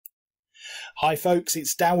Hi folks,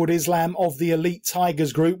 it's Dawood Islam of the Elite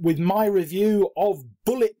Tigers Group with my review of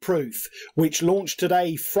Bulletproof, which launched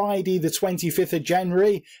today, Friday the 25th of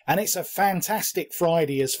January, and it's a fantastic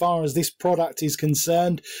Friday as far as this product is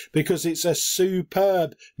concerned because it's a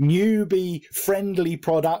superb newbie friendly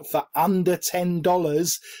product for under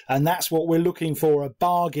 $10, and that's what we're looking for, a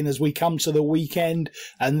bargain as we come to the weekend,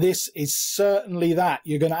 and this is certainly that.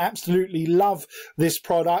 You're going to absolutely love this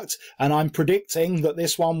product, and I'm predicting that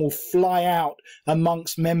this one will fly out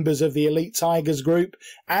amongst members of the Elite Tigers Group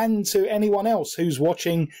and to anyone else who's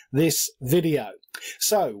watching this video.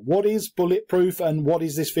 So what is Bulletproof and what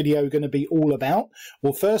is this video going to be all about?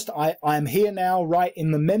 Well, first, I am here now right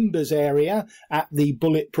in the members area at the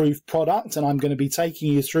Bulletproof product, and I'm going to be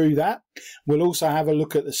taking you through that. We'll also have a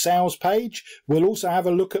look at the sales page. We'll also have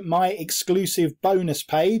a look at my exclusive bonus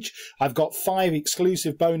page. I've got 5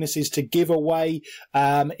 exclusive bonuses to give away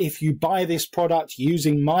if you buy this product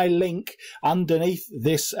using my link underneath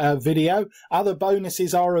this video. Other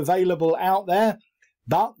bonuses are available out there,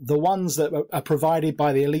 but the ones that are provided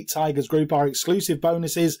by the Elite Tigers Group are exclusive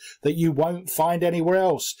bonuses that you won't find anywhere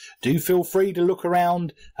else. Do feel free to look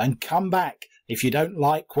around and come back if you don't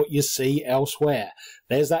like what you see elsewhere.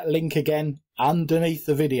 There's that link again underneath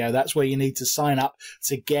the video. That's where you need to sign up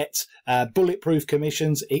to get Bulletproof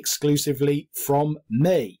commissions exclusively from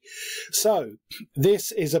me. So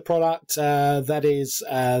this is a product that is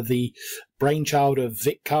the brainchild of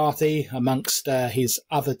Vic Carthy amongst his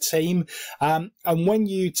other team. And when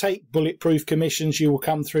you take Bulletproof commissions, you will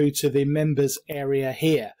come through to the members area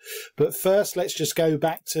here. But first, let's just go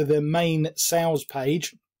back to the main sales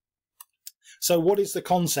page. So what is the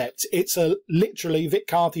concept? It's literally, Vic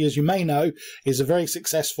Carthy, as you may know, is a very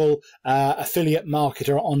successful affiliate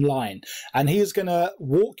marketer online. And he is going to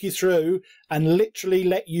walk you through and literally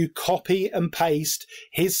let you copy and paste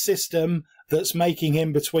his system that's making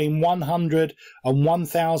him between 100 and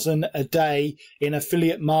 1,000 a day in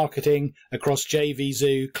affiliate marketing across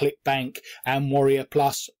JVZoo, ClickBank and Warrior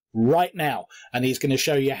Plus right now, and he's going to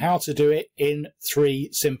show you how to do it in 3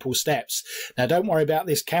 simple steps. Now, don't worry about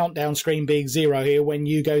this countdown screen being 0 here. When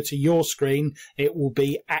you go to your screen, it will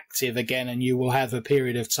be active again and you will have a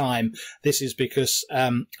period of time. This is because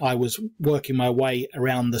I was working my way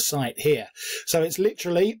around the site here. So it's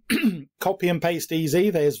literally copy and paste easy.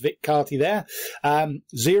 There's Vic Carthy there.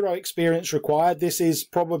 0 experience required. This is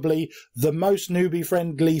probably the most newbie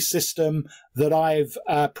friendly system that I've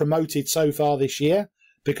promoted so far this year,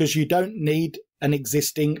 because you don't need an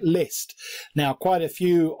existing list. Now, quite a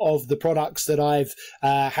few of the products that I've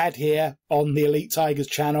had here on the Elite Tigers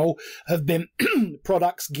channel have been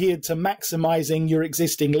products geared to maximizing your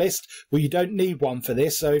existing list. Well, you don't need one for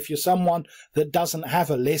this. So if you're someone that doesn't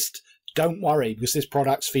have a list, don't worry, because this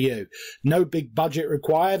product's for you. No big budget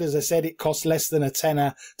required. As I said, it costs less than a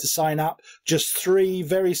tenner to sign up. Just 3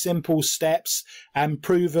 very simple steps and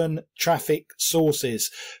proven traffic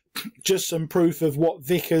sources. Just some proof of what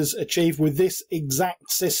Vic has achieved with this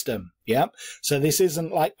exact system. Yeah. So this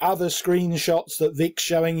isn't like other screenshots that Vic's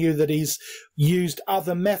showing you that he's used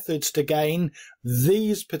other methods to gain.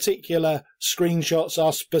 These particular screenshots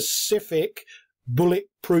are specific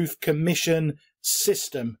Bulletproof commission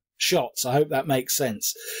system shots. I hope that makes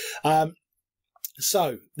sense.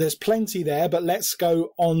 So there's plenty there, but let's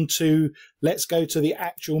go to the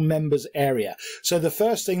actual members area. So the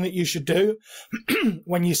first thing that you should do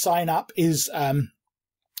when you sign up is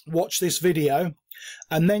watch this video,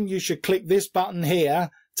 and then you should click this button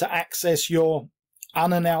here to access your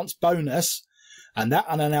unannounced bonus. And that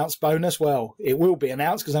unannounced bonus, well, it will be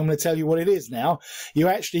announced because I'm going to tell you what it is now. You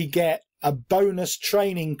actually get a bonus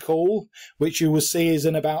training call, which you will see is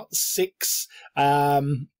in about 6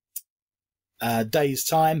 days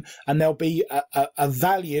time, and there'll be a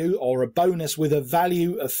value or a bonus with a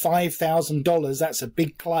value of $5,000. That's a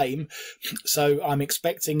big claim, so I'm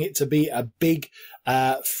expecting it to be a big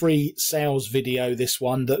free sales video, this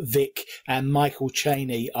one that Vic and Michael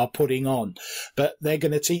Cheney are putting on. But they're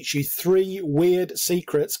going to teach you 3 weird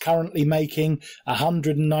secrets, currently making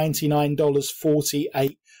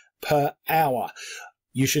 $199.48 per hour.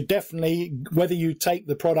 You should definitely, whether you take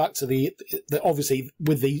the product to the obviously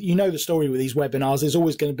with the, you know the story with these webinars, there's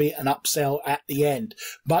always going to be an upsell at the end,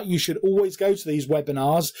 but you should always go to these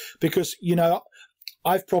webinars because, you know,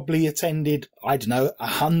 I've probably attended, I don't know,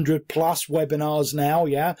 100+ webinars now.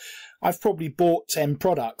 Yeah. I've probably bought 10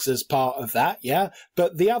 products as part of that, yeah?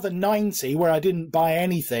 But the other 90 where I didn't buy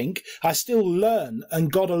anything, I still learned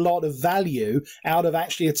and got a lot of value out of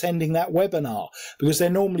actually attending that webinar, because they're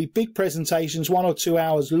normally big presentations, 1 or 2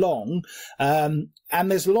 hours long, and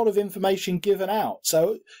there's a lot of information given out.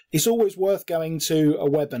 So it's always worth going to a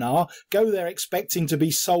webinar. Go there expecting to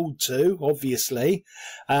be sold to, obviously,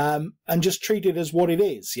 and just treat it as what it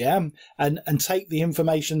is, yeah? And take the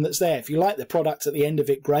information that's there. If you like the product at the end of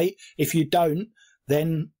it, great. If you don't,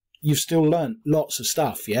 then you've still learnt lots of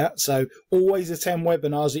stuff, yeah? So always attend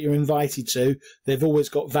webinars that you're invited to. They've always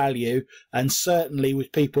got value, and certainly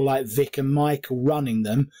with people like Vic and Michael running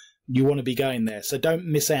them, you want to be going there. So don't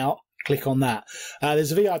miss out. Click on that.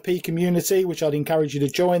 There's a VIP community, which I'd encourage you to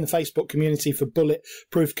join, the Facebook community for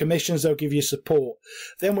Bulletproof commissions. They'll give you support.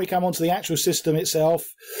 Then we come on to the actual system itself.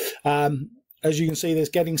 As you can see, there's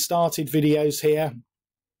getting started videos here.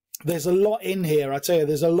 There's a lot in here. I tell you,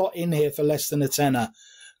 there's a lot in here for less than a tenner.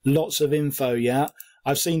 Lots of info, yeah.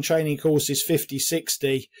 I've seen training courses $50,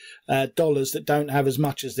 $60 that don't have as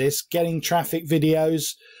much as this. Getting traffic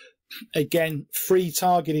videos, again, free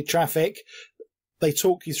targeted traffic. They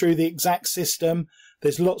talk you through the exact system.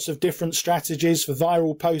 There's lots of different strategies for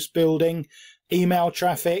viral post building, email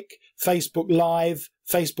traffic, Facebook Live,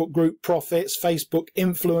 Facebook group profits, Facebook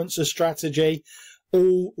influencer strategy,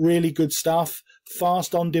 all really good stuff.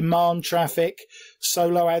 Fast on demand traffic,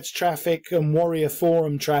 solo ads traffic, and warrior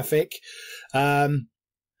forum traffic. And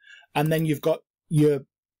then you've got your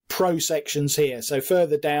pro sections here. So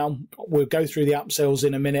further down, we'll go through the upsells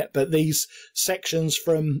in a minute, but these sections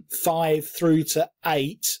from 5 through to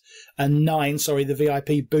 8 and 9, sorry, the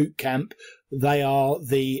VIP boot camp, they are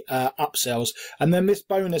the upsells. And then this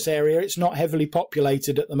bonus area, it's not heavily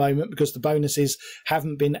populated at the moment because the bonuses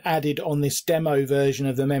haven't been added on this demo version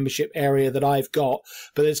of the membership area that I've got,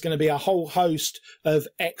 but there's going to be a whole host of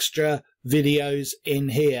extra videos in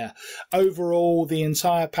here. Overall, the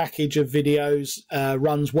entire package of videos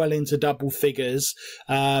runs well into double figures,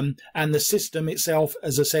 and the system itself,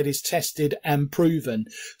 as I said, is tested and proven.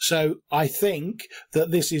 So I think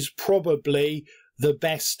that this is probably the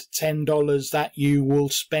best $10 that you will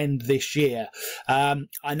spend this year.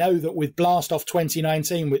 I know that with Blast Off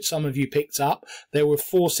 2019, which some of you picked up, there were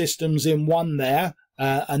 4 systems in one there.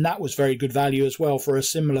 And that was very good value as well for a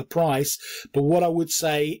similar price. But what I would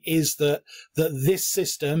say is that this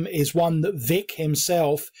system is one that Vic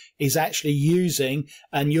himself is actually using,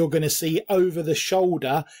 and you're going to see over the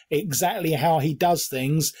shoulder exactly how he does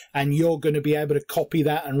things, and you're going to be able to copy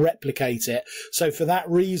that and replicate it. So for that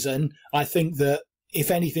reason, I think that if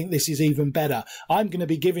anything, this is even better. I'm going to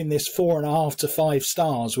be giving this 4.5 to 5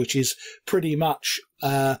 stars, which is pretty much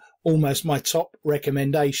almost my top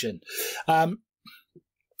recommendation.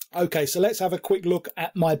 Okay, so let's have a quick look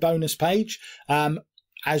at my bonus page.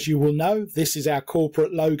 As you will know, this is our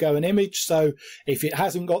corporate logo and image. So if it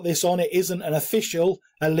hasn't got this on, it isn't an official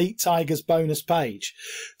Elite Tigers bonus page.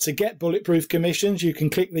 To get Bulletproof commissions, you can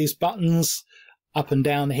click these buttons up and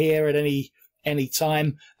down here at any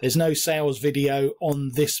time. There's no sales video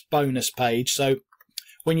on this bonus page. So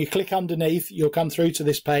when you click underneath, you'll come through to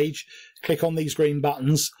this page, click on these green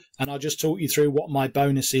buttons, and I'll just talk you through what my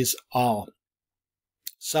bonuses are.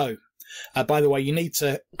 So, by the way, you need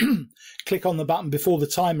to click on the button before the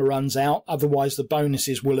timer runs out, otherwise the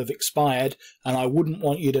bonuses will have expired, and I wouldn't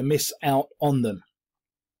want you to miss out on them.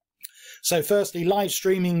 So firstly, live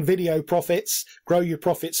streaming video profits. Grow your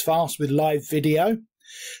profits fast with live video.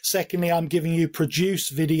 Secondly, I'm giving you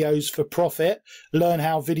produce videos for profit. Learn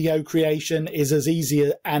how video creation is as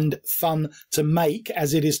easy and fun to make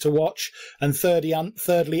as it is to watch. And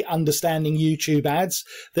thirdly, understanding YouTube ads.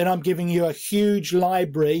 Then I'm giving you a huge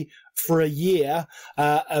library for a year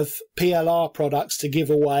of PLR products to give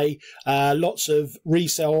away, lots of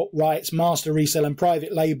resale rights, master resale and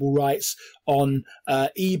private label rights on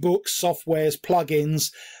ebooks, softwares,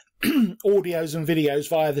 plugins, audios and videos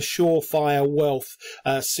via the Surefire Wealth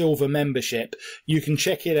silver membership. You can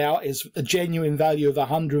check it out. It's a genuine value of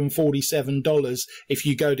 $147 if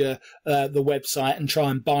you go to the website and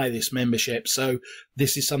try and buy this membership. So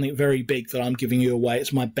this is something very big that I'm giving you away.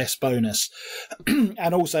 It's my best bonus.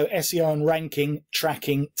 And also SEO and ranking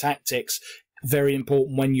tracking tactics. Very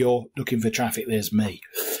important when you're looking for traffic. There's me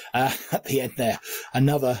at the end there.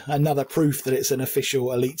 Another proof that it's an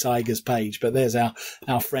official Elite Tigers page. But there's our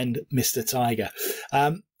friend Mr. Tiger.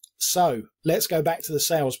 So let's go back to the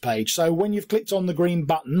sales page. So when you've clicked on the green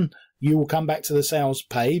button, you will come back to the sales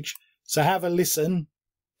page. So have a listen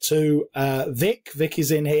to Vic. Vic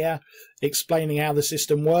is in here explaining how the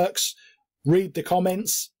system works. Read the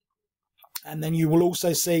comments, and then you will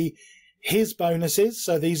also see his bonuses.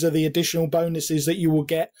 So these are the additional bonuses that you will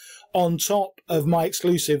get on top of my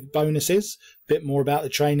exclusive bonuses. A bit more about the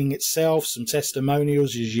training itself, some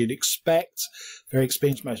testimonials as you'd expect. Very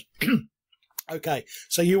experienced most. Okay,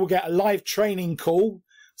 so you will get a live training call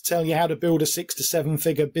to tell you how to build a 6 to 7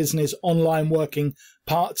 figure business online working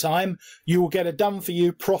part-time. You will get a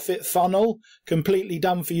done-for-you profit funnel, completely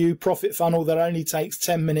done-for-you profit funnel that only takes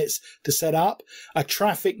 10 minutes to set up. A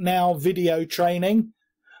Traffic Now video training.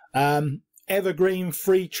 Evergreen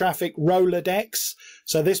free traffic Rolodex.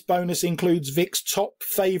 So this bonus includes Vic's top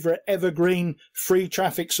favorite evergreen free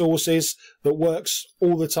traffic sources that works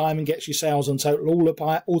all the time and gets you sales on total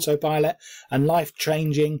autopilot, and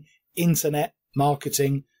life-changing internet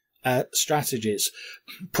marketing strategies.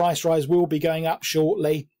 Price rise will be going up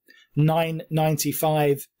shortly.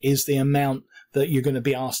 $9.95 is the amount that you're going to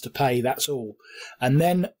be asked to pay. That's all. And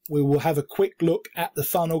then we will have a quick look at the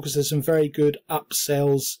funnel because there's some very good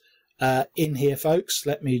upsells in here, folks.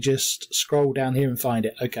 Let me just scroll down here and find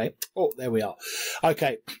it. Okay. Oh, there we are.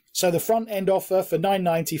 Okay. So the front end offer for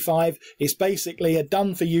 $9.95 is basically a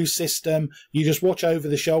done for you system. You just watch over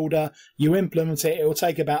the shoulder, you implement it. It will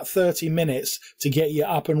take about 30 minutes to get you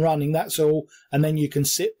up and running. That's all. And then you can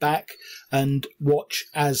sit back and watch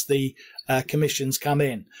as the commissions come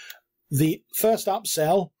in. The first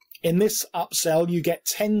upsell, in this upsell, you get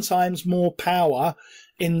 10 times more power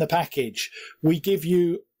in the package. We give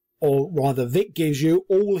you, or rather Vic gives you,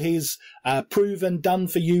 all his proven done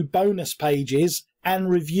for you bonus pages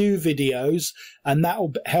and review videos, and that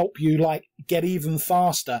will help you like get even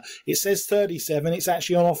faster. It says 37, it's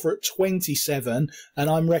actually on offer at 27, and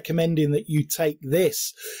I'm recommending that you take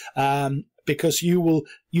this because you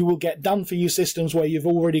will get done for you systems where you've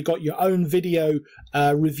already got your own video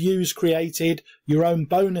reviews created, your own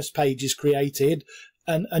bonus pages created,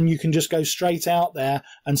 and you can just go straight out there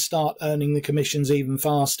and start earning the commissions even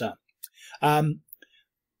faster.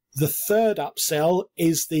 The third upsell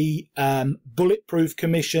is the Bulletproof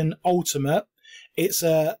Commission Ultimate. It's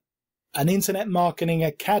an internet marketing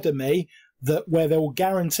academy where they will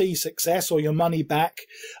guarantee success or your money back,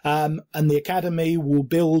 and the academy will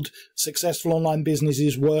build successful online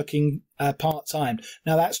businesses working part-time.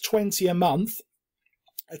 Now that's $20 a month.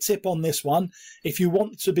 A tip on this one, if you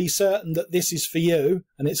want to be certain that this is for you,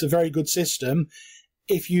 and it's a very good system,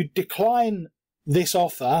 if you decline this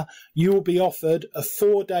offer, you will be offered a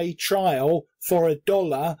 4-day trial for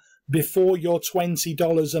 $1 before your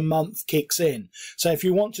 $20 a month kicks in. So if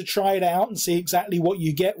you want to try it out and see exactly what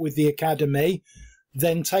you get with the academy,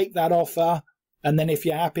 then take that offer, and then if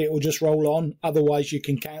you're happy, it will just roll on. Otherwise, you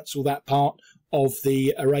can cancel that part of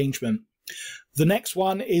the arrangement. The next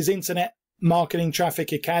one is Internet Marketing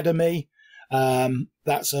Traffic Academy.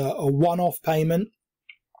 That's a one-off payment.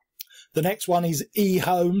 The next one is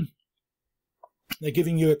eHome. They're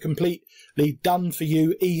giving you a completely done for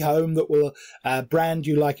you eHome that will brand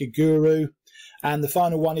you like a guru. And the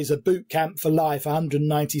final one is a boot camp for life,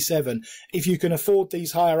 197. If you can afford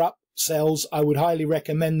these higher up sells, I would highly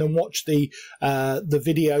recommend them. Watch the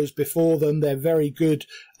videos before them. They're very good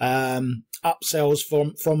upsells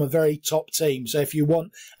from a very top team. So if you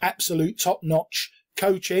want absolute top-notch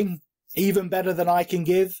coaching, even better than I can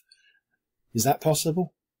give, is that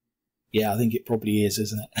possible? Yeah, I think it probably is,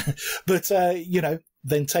 isn't it? But, you know,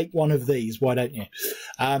 then take one of these. Why don't you?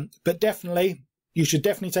 But definitely, you should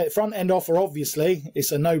definitely take the front end offer. Obviously,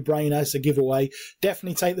 it's a no-brainer. It's a giveaway.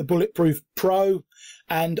 Definitely take the Bulletproof Pro.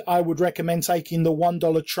 And I would recommend taking the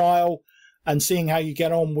 $1 trial and seeing how you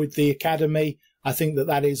get on with the academy. I think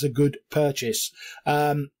that is a good purchase.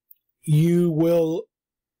 You will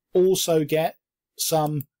also get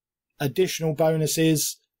some additional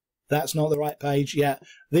bonuses. That's not the right page. Yeah,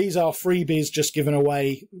 these are freebies just given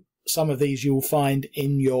away. Some of these you will find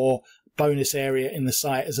in your bonus area in the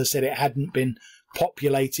site. As I said, it hadn't been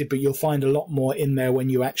populated, but you'll find a lot more in there when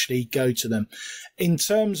you actually go to them. In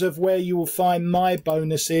terms of where you will find my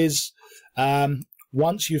bonuses,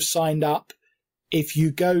 once you've signed up, if you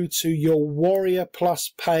go to your Warrior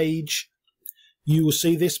Plus page, you will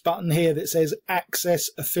see this button here that says Access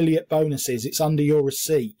Affiliate Bonuses. It's under your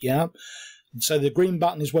receipt, yeah? So the green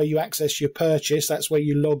button is where you access your purchase. That's where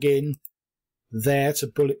you log in there to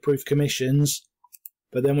Bulletproof Commissions.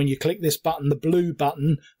 But then when you click this button, the blue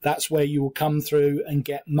button, that's where you will come through and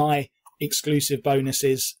get my exclusive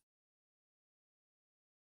bonuses